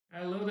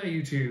Hello there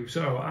YouTube.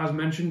 So as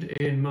mentioned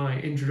in my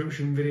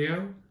introduction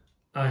video,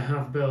 I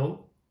have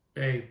built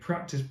a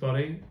practice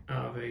body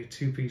out of a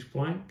two-piece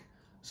plank.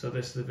 So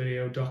this is the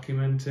video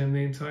documenting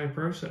the entire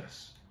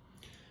process.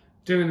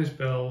 Doing this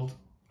build,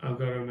 I've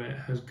got to admit,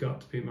 has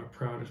got to be my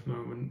proudest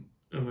moment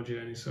of my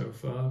journey so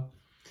far.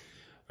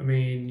 I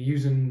mean,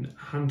 using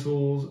hand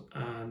tools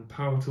and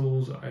power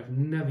tools that I've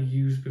never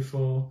used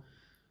before,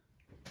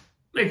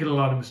 making a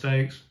lot of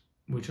mistakes,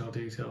 which I'll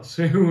detail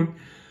soon,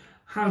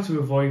 how to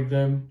avoid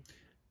them,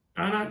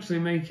 and actually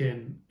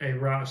making a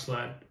router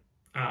sled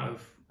out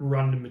of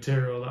random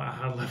material that I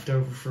had left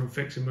over from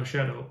fixing my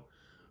shed up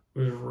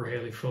was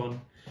really fun.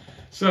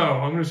 So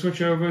I'm going to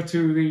switch over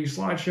to the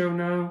slideshow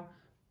now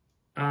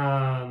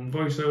and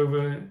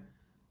voiceover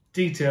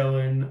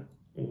detailing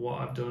what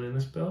I've done in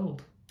this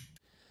build.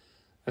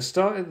 I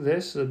started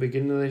this at the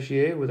beginning of this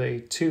year with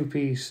a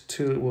two-piece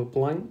tulip wood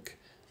blank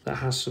that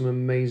has some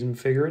amazing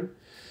figuring.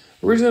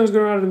 Originally I was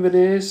going to add a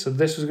veneer, so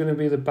this was going to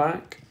be the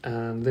back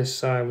and this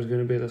side was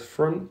going to be the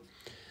front.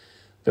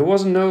 There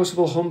was a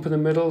noticeable hump in the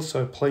middle,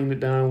 so I planed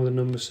it down with a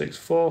number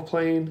 6/4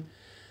 plane.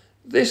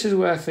 This is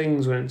where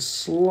things went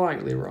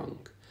slightly wrong.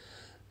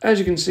 As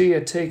you can see,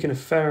 I'd taken a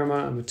fair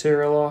amount of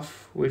material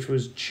off, which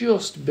was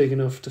just big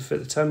enough to fit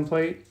the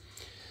template.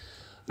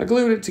 I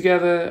glued it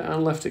together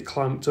and left it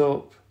clamped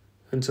up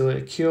until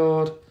it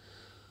cured.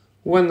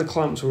 When the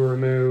clamps were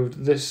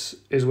removed, this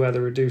is where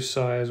the reduced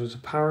size was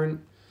apparent.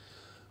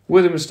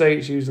 With the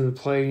mistakes using the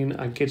plane,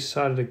 I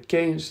decided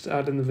against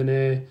adding the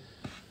veneer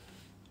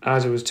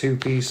as it was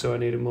two-piece, so I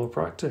needed more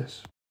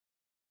practice.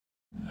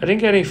 I didn't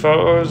get any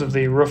photos of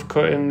the rough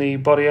cutting the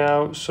body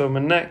out, so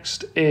my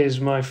next is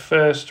my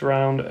first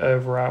round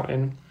of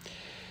routing.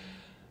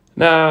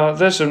 Now,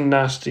 there's some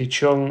nasty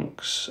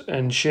chunks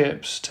and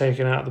chips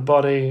taken out of the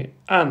body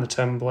and the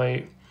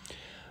template.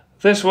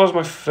 This was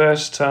my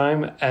first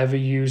time ever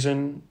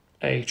using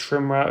a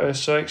trim router,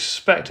 so I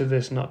expected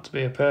this not to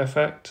be a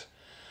perfect.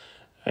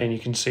 And you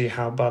can see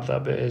how bad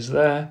that bit is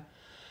there.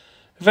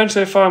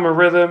 Eventually I found my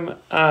rhythm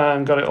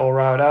and got it all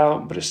routed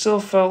out, but it still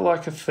felt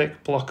like a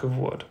thick block of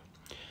wood.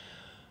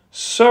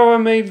 So I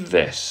made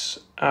this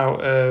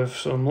out of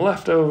some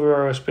leftover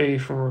OSB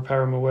from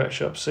repairing my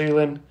workshop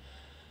ceiling.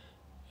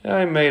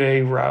 I made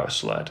a router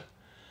sled.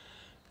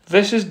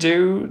 This is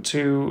due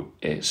to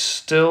it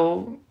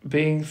still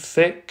being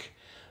thick,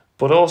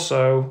 but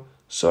also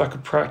so I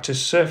could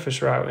practice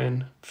surface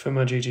routing for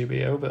my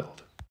GGBO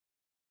build.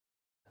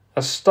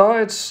 I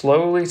started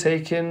slowly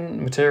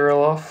taking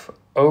material off.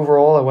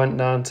 Overall, I went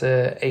down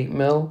to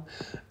 8mm.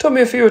 Took me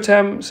a few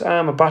attempts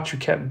and my battery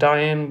kept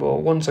dying,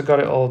 but once I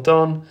got it all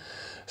done,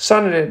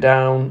 sanded it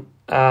down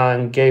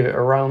and gave it a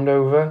round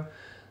over.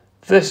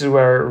 This is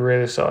where it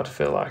really started to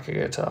feel like a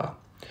guitar.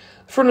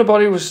 The front of the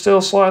body was still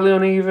slightly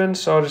uneven,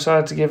 so I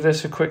decided to give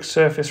this a quick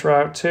surface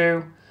route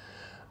too.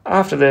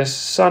 After this,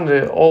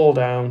 sanded it all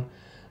down,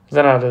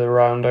 then added a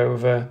round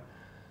over,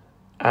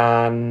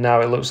 and now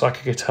it looks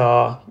like a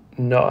guitar,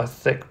 not a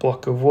thick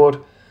block of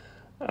wood.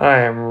 I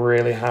am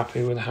really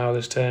happy with how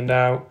this turned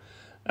out,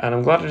 and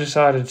I'm glad I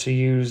decided to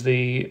use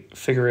the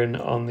figuring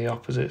on the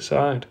opposite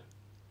side.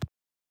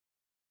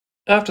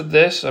 After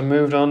this, I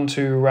moved on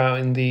to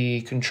routing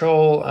the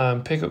control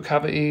and pickup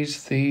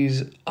cavities.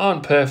 These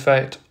aren't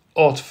perfect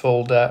or to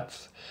full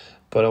depth,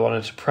 but I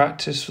wanted to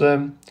practice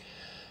them.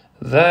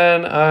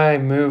 Then I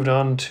moved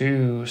on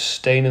to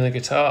staining the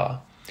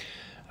guitar.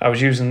 I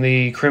was using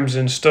the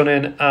Crimson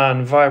Stunning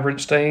and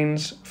Vibrant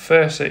stains.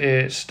 First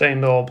it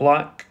stained all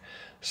black,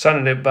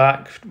 sanded it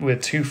back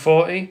with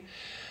 240.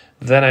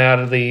 Then I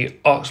added the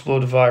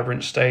Oxblood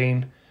Vibrant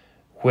stain,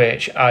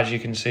 which, as you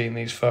can see in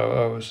these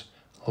photos,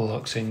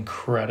 looks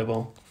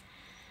incredible.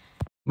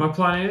 My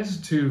plan is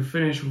to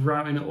finish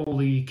routing all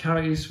the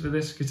cavities for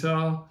this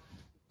guitar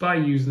by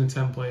using the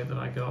template that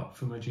I got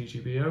for my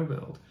GGBO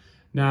build.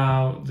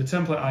 Now, the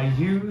template I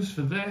use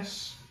for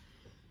this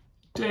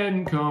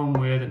didn't come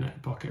with a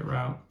neck pocket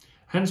route,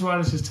 hence why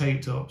this is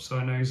taped up, so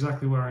I know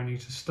exactly where I need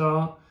to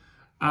start,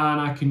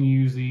 and I can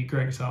use the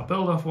Great Guitar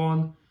Build-Off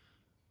one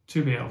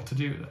to be able to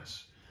do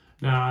this.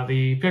 Now,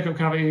 the pickup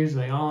cavities,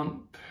 they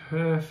aren't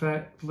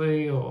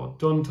perfectly or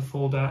done to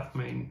full depth. I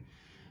mean,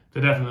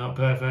 they're definitely not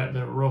perfect,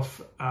 they're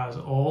rough as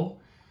all.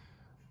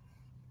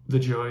 The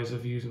joys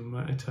of using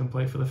my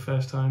template for the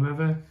first time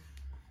ever.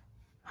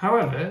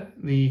 However,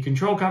 the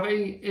control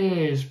cavity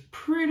is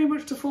pretty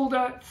much to full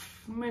depth.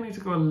 May need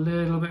to go a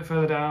little bit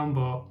further down,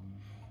 but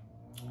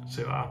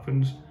see what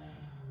happens.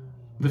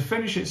 The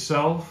finish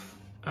itself,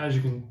 as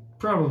you can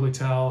probably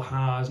tell,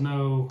 has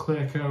no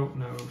clear coat,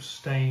 no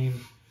stain,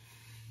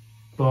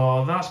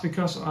 but that's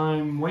because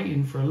I'm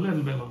waiting for a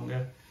little bit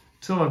longer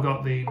till I've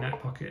got the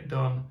neck pocket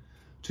done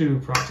to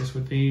practice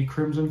with the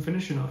Crimson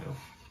finishing oil.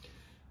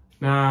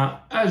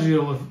 Now, as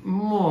you'll have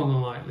more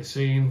than likely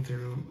seen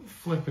through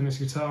flipping this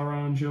guitar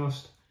around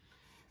just,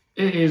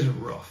 it is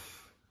rough.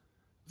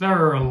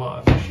 There are a lot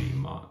of machine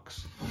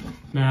marks.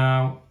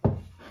 Now,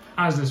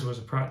 as this was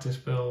a practice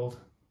build,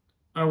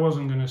 I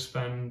wasn't going to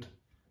spend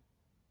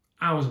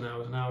hours and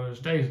hours and hours,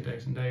 days and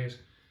days and days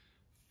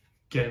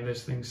getting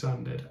this thing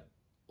sanded.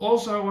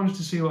 Also, I wanted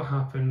to see what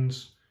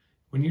happens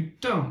when you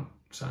don't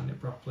sand it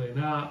properly.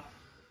 Now,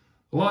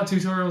 a lot of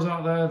tutorials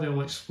out there, they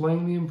will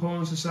explain the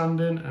importance of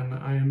sanding, and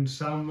I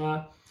understand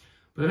that,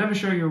 but they never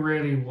show you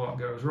really what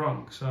goes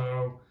wrong.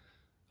 So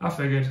I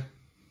figured,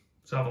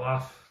 let's have a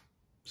laugh,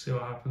 see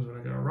what happens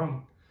when I go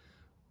wrong.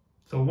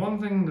 The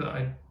one thing that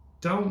I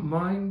don't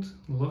mind,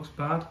 looks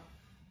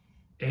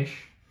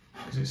bad-ish,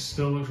 because it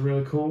still looks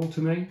really cool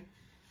to me,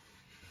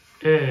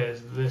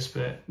 is this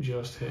bit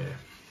just here.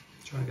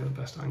 Try and get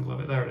the best angle of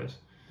it. There it is.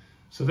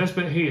 So this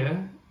bit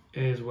here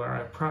is where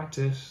I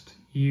practiced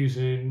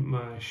using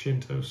my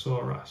Shinto saw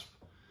rasp.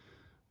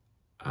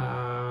 And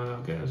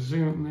I'll get a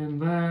zoom in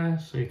there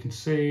so you can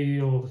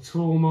see all the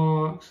tool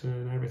marks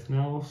and everything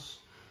else.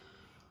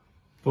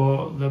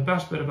 But the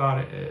best bit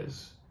about it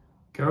is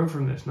going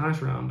from this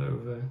nice round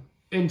over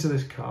into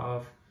this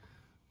carve,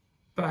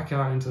 back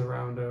out into the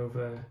round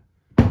over.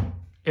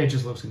 It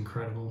just looks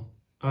incredible.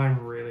 I'm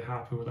really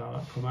happy with how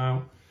that come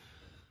out.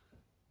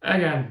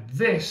 Again,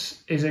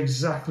 this is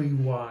exactly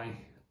why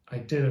I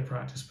did a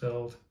practice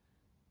build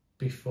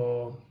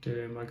before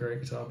doing my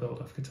great guitar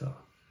build-off guitar.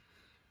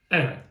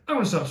 Anyway, I'm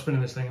going to stop spinning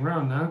this thing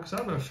around now because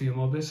I've got a few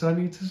more bits I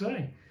need to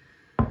say.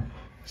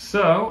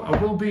 So, I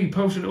will be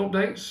posting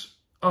updates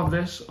of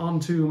this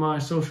onto my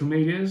social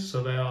medias,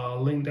 so they are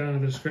linked down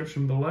in the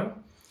description below.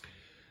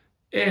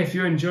 If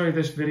you enjoyed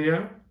this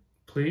video,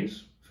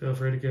 please feel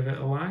free to give it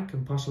a like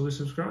and possibly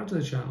subscribe to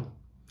the channel.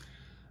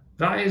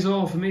 That is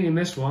all for me in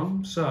this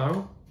one,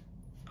 so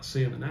I'll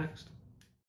see you in the next.